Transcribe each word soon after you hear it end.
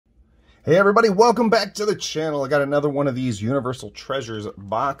Hey everybody, welcome back to the channel. I got another one of these Universal Treasures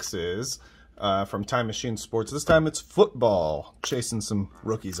boxes from Time Machine Sports. This time it's football. Chasing some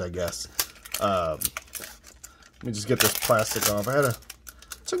rookies, I guess. Let me just get this plastic off. It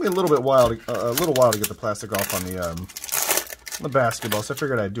took me a little while to get the plastic off on the basketball, so I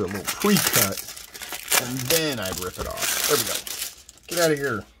figured I'd do a little pre-cut and then I'd rip it off. There we go. Get out of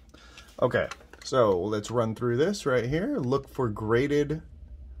here. Okay, so let's run through this right here. Look for graded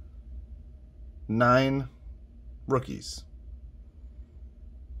 9 rookies.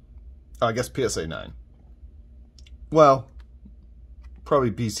 Oh, I guess PSA 9. Well,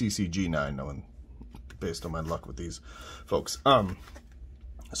 probably BCCG 9, knowing based on my luck with these folks.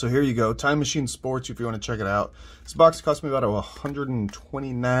 So here you go. Time Machine Sports, if you want to check it out. This box cost me about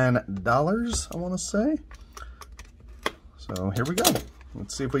 $129, I want to say. So here we go.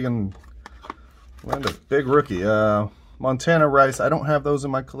 Let's see if we can land a big rookie. Montana Rice. I don't have those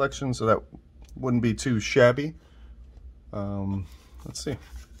in my collection, so that wouldn't be too shabby. Let's see.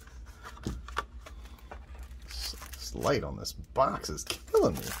 This light on this box is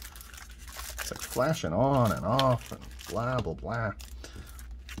killing me. It's like flashing on and off and blah, blah, blah.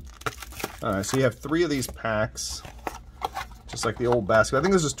 Alright, so you have 3 of these packs, just like the old basket. I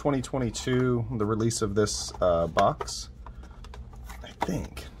think this is 2022, the release of this box. I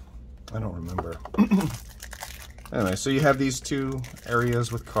think. I don't remember. Anyway, so you have these 2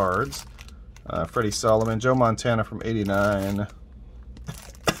 areas with cards. Freddie Solomon, Joe Montana from '89.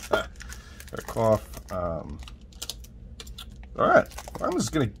 Got a cough. Alright, well, I'm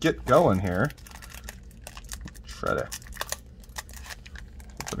just going to get going here. Try to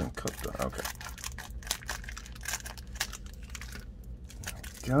put in cooked. Okay. There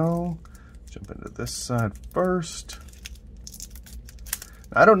we go. Jump into this side first.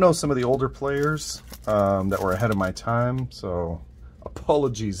 I don't know some of the older players that were ahead of my time, so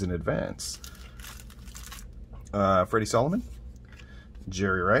apologies in advance. Freddie Solomon,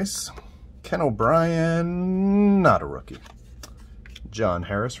 Jerry Rice, Ken O'Brien, not a rookie. John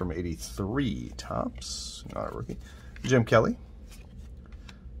Harris from '83, tops, not a rookie. Jim Kelly,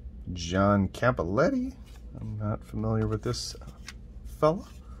 John Campbelletti, I'm not familiar with this fella.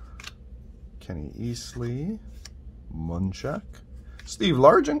 Kenny Easley, Munchak, Steve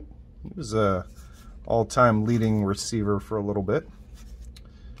Largent, he was a all-time leading receiver for a little bit.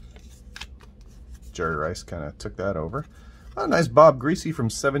 Jerry Rice kind of took that over. A nice Bob Greasy from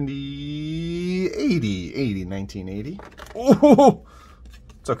 1980. Oh,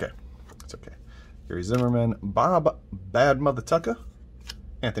 it's okay. It's okay. Gary Zimmerman, Bob Bad Mother Tucker,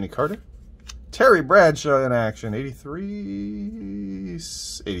 Anthony Carter, Terry Bradshaw in action, 83,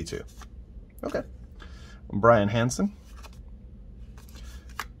 82. Okay. Brian Hansen,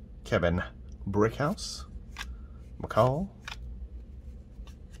 Kevin Brickhouse, McCall.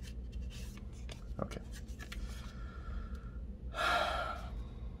 Okay.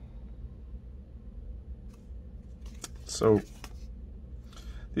 So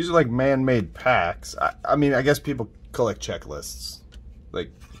these are like man-made packs. I mean, I guess people collect checklists.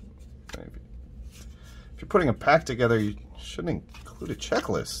 Like, if you're putting a pack together, you shouldn't include a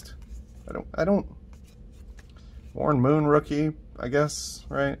checklist. I don't. Warren Moon rookie, I guess,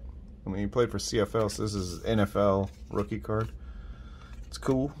 right? I mean, he played for CFL, so this is NFL rookie card. It's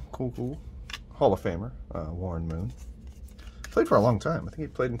cool, cool. Hall of Famer, Warren Moon. Played for a long time. I think he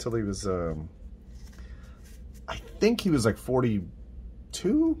played until he was, I think he was like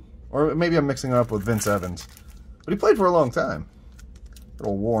 42? Or maybe I'm mixing it up with Vince Evans. But he played for a long time.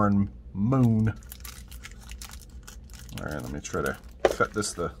 Little Warren Moon. Alright, let me try to cut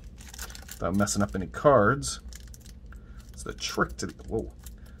this without messing up any cards. It's the trick to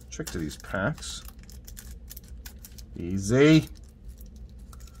these packs. Easy.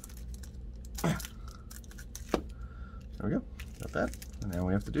 There we go. Got that. And now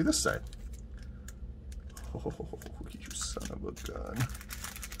we have to do this side. Oh, you son of a gun.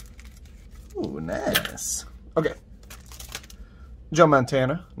 Ooh, nice. Okay. Joe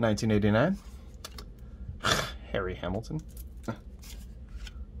Montana, 1989. Harry Hamilton.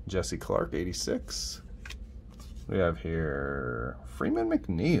 Jesse Clark, 86. We have here Freeman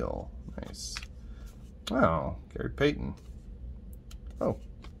McNeil. Nice. Wow. Gary Payton. Oh.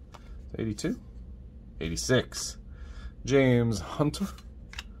 82. 86. James Hunter,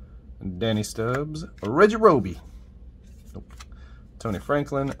 Danny Stubbs, Reggie Roby, nope. Tony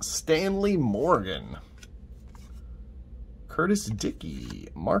Franklin, Stanley Morgan, Curtis Dickey,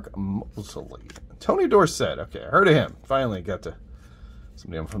 Mark Mosley, Tony Dorsett. Okay, I heard of him. Finally got to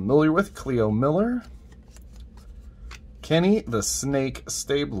somebody I'm familiar with. Cleo Miller, Kenny the Snake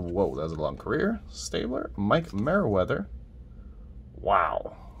Stabler. Whoa, that was a long career. Stabler, Mike Merriweather.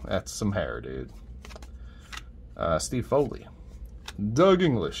 Wow. That's some hair, dude. Steve Foley. Doug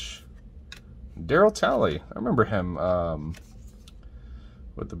English. Daryl Talley. I remember him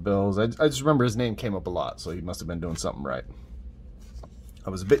with the Bills. I just remember his name came up a lot, so he must have been doing something right. I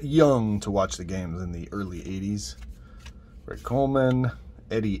was a bit young to watch the games in the early 80s. Rick Coleman.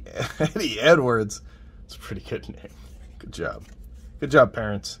 Eddie Edwards. It's a pretty good name. Good job. Good job,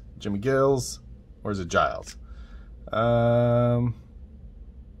 parents. Jimmy Gills. Or is it Giles?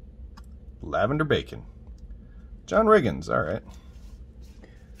 Lavender Bacon. John Riggins. All right.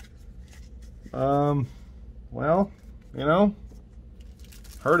 Well, you know,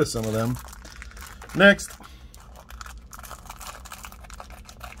 heard of some of them. Next.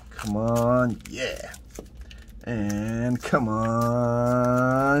 Come on. Yeah. And come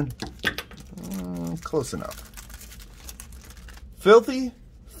on. Close enough. Filthy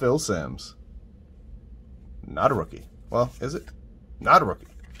Phil Simms. Not a rookie. Well, is it? Not a rookie.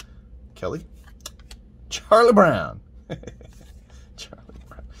 Kelly. Charlie Brown. Charlie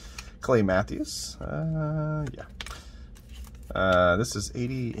Brown. Clay Matthews. Yeah. This is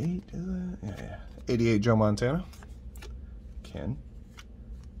 88. Yeah. 88 Joe Montana. Ken.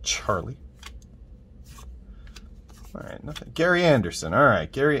 Charlie. All right, nothing. Gary Anderson. All right,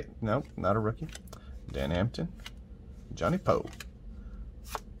 Gary. Nope, not a rookie. Dan Hampton. Johnny Poe.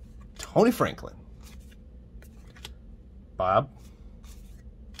 Tony Franklin. Bob.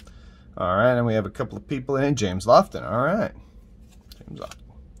 All right, and we have a couple of people in. James Lofton. All right. James Lofton.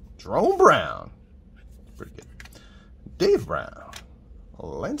 Jerome Brown. Pretty good. Dave Brown.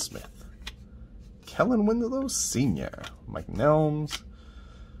 Len Smith. Kellen Winslow Sr. Mike Nelms.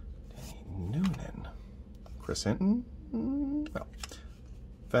 Danny Noonan. Chris Hinton. No.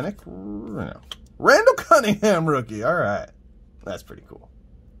 Fennick. No. Randall Cunningham rookie. All right. That's pretty cool.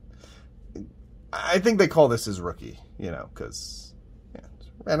 I think they call this his rookie, you know, because, yeah, it's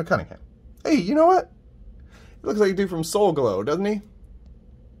Randall Cunningham. Hey, you know what? He looks like a dude from Soul Glow, doesn't he?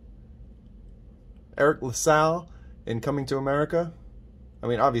 Eric LaSalle in Coming to America. I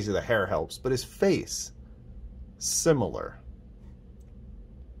mean, obviously the hair helps, but his face, similar.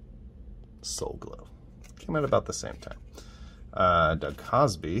 Soul Glow. Came out about the same time. Doug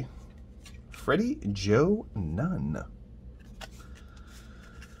Cosby. Freddie Joe Nunn.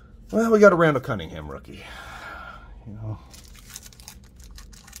 Well, we got a Randall Cunningham rookie. You know.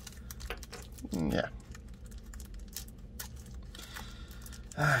 Yeah.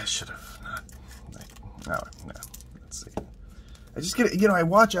 I should have not. No. Let's see. I just get, you know, I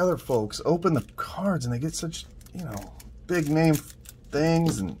watch other folks open the cards and they get such, you know, big name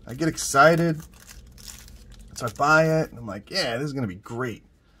things and I get excited. So I buy it and I'm like, yeah, this is going to be great.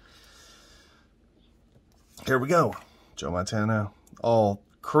 Here we go. Joe Montana. All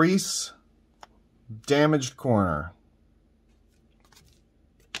crease, damaged corner.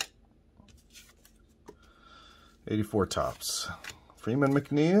 84 tops. Freeman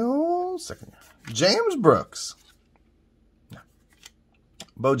McNeil, second year. James Brooks. No.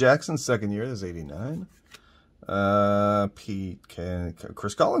 Bo Jackson, second year, that's 89. Chris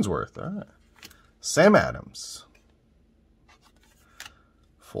Collinsworth, all right. Sam Adams.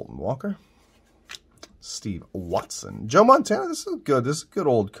 Fulton Walker. Steve Watson. Joe Montana, this is good. This is a good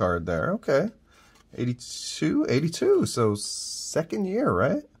old card there. Okay. 82. So second year,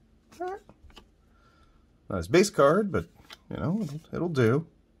 right? All right. Not his base card, but, you know, it'll do.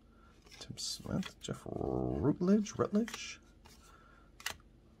 Tim Smith. Jeff Rutledge.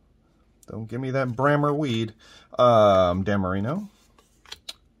 Don't give me that Brammer weed. Dan Marino.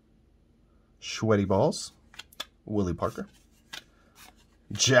 Sweaty Balls. Willie Parker.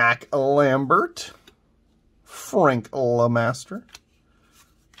 Jack Lambert. Frank LeMaster.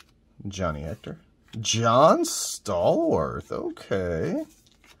 Johnny Hector. John Stallworth. Okay.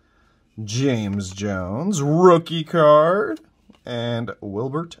 James Jones. Rookie card. And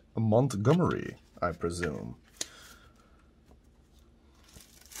Wilbert Montgomery, I presume.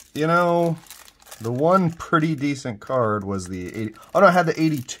 You know, the one pretty decent card was the 80. Oh, no, I had the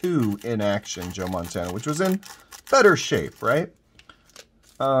 82 in action, Joe Montana, which was in better shape, right?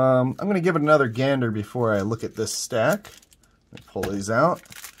 I'm going to give it another gander before I look at this stack. Let me pull these out.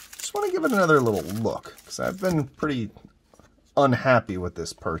 Just want to give it another little look because I've been pretty unhappy with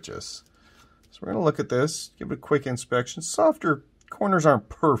this purchase. So we're going to look at this, give it a quick inspection. Softer corners aren't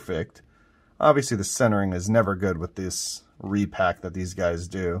perfect. Obviously, the centering is never good with this repack that these guys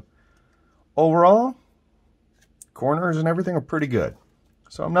do. Overall, corners and everything are pretty good.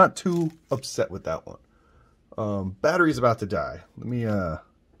 So I'm not too upset with that one. Battery's about to die. Let me,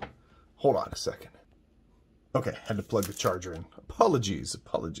 hold on a second. Okay, had to plug the charger in. Apologies.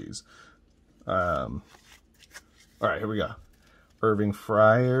 All right, here we go. Irving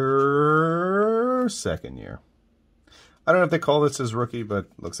Fryer, second year. I don't know if they call this his rookie, but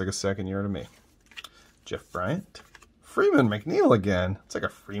looks like a second year to me. Jeff Bryant. Freeman McNeil again. It's like a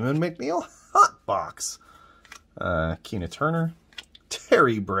Freeman McNeil hot box. Keena Turner.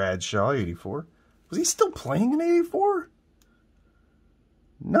 Terry Bradshaw, 84. Was he still playing in 84?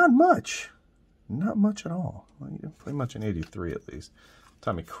 Not much. Not much at all. Well, he didn't play much in 83 at least.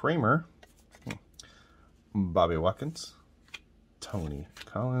 Tommy Kramer. Bobby Watkins. Tony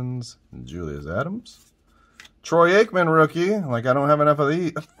Collins. Julius Adams. Troy Aikman rookie. Like, I don't have enough of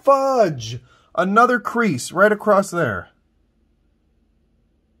these. Fudge! Another crease right across there.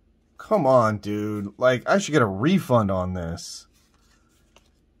 Come on, dude. Like, I should get a refund on this.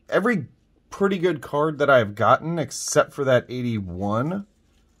 Every pretty good card that I've gotten, except for that 81.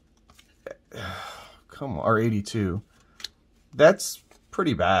 Come on, or 82. That's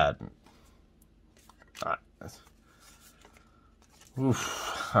pretty bad.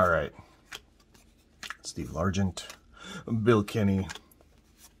 Oof. All right. Steve Largent. Bill Kinney.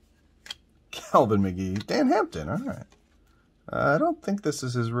 Calvin McGee. Dan Hampton. All right. I don't think this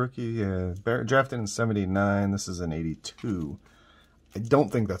is his rookie. Drafted in 79. This is an 82. I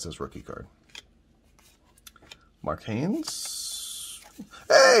don't think that's his rookie card. Mark Haynes.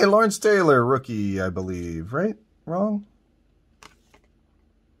 Hey, Lawrence Taylor, rookie, I believe. Right? Wrong?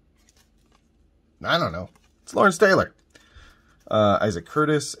 I don't know. It's Lawrence Taylor. Isaac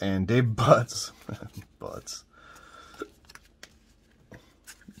Curtis and Dave Butts. Butts.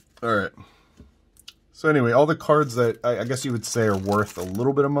 All right. So anyway, all the cards that I guess you would say are worth a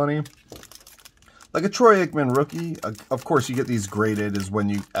little bit of money. Like a Troy Aikman rookie, of course you get these graded is when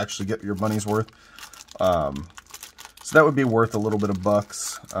you actually get your money's worth. So that would be worth a little bit of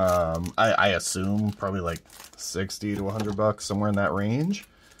bucks. I assume probably like 60 to 100 bucks, somewhere in that range.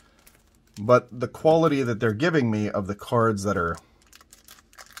 But the quality that they're giving me of the cards that are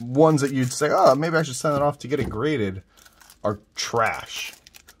ones that you'd say, oh, maybe I should send it off to get it graded, are trash.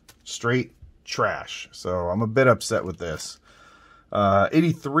 Straight trash. So I'm a bit upset with this.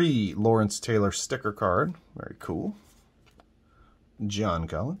 83 Lawrence Taylor sticker card. Very cool. John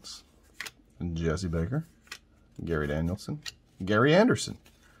Collins. Jesse Baker. Gary Danielson. Gary Anderson.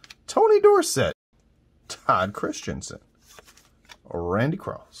 Tony Dorsett. Todd Christensen. Randy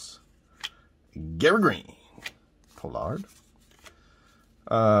Cross. Gary Green. Pollard.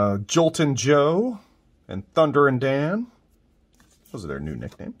 Jolton Joe. And Thunder and Dan. Those are their new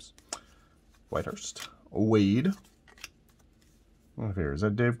nicknames. Whitehurst. Wade. Here, is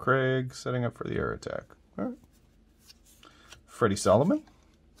that Dave Craig setting up for the air attack? All right. Freddie Solomon.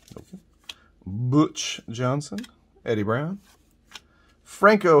 Okay. Butch Johnson. Eddie Brown.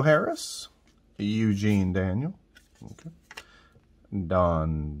 Franco Harris. Eugene Daniel. Okay.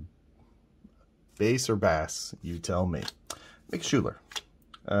 Don Bass or Bass? You tell me. Mick Schuler.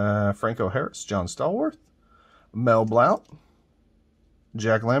 Franco Harris. John Stallworth. Mel Blount.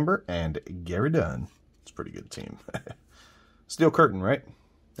 Jack Lambert. And Gary Dunn. It's a pretty good team. Steel Curtain, right?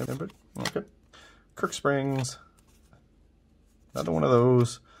 Everybody? Okay. Kirk Springs. Another one of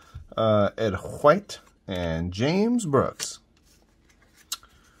those. Ed White and James Brooks.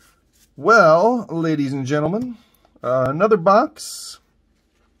 Well, ladies and gentlemen, another box.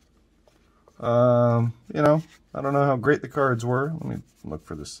 You know, I don't know how great the cards were. Let me look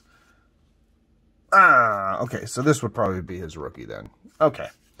for this. Okay, so this would probably be his rookie then. Okay.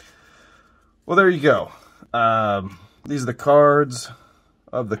 Well, there you go. These are the cards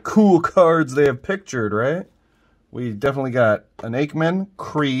of the cool cards they have pictured, right? We definitely got an Aikman,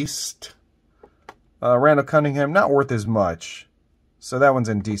 creased. Randall Cunningham, not worth as much. So that one's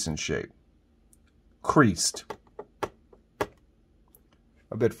in decent shape. Creased.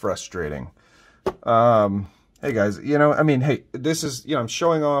 A bit frustrating. Hey guys, you know, I mean, hey, this is, you know, I'm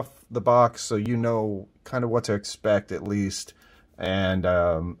showing off the box so you know kind of what to expect at least. And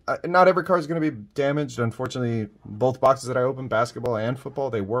not every card is going to be damaged. Unfortunately, both boxes that I opened, basketball and football,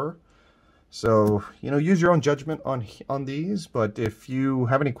 they were. So, you know, use your own judgment on these. But if you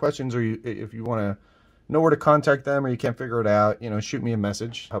have any questions or if you want to know where to contact them or you can't figure it out, you know, shoot me a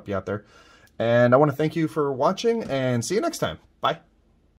message. Help you out there. And I want to thank you for watching and see you next time. Bye.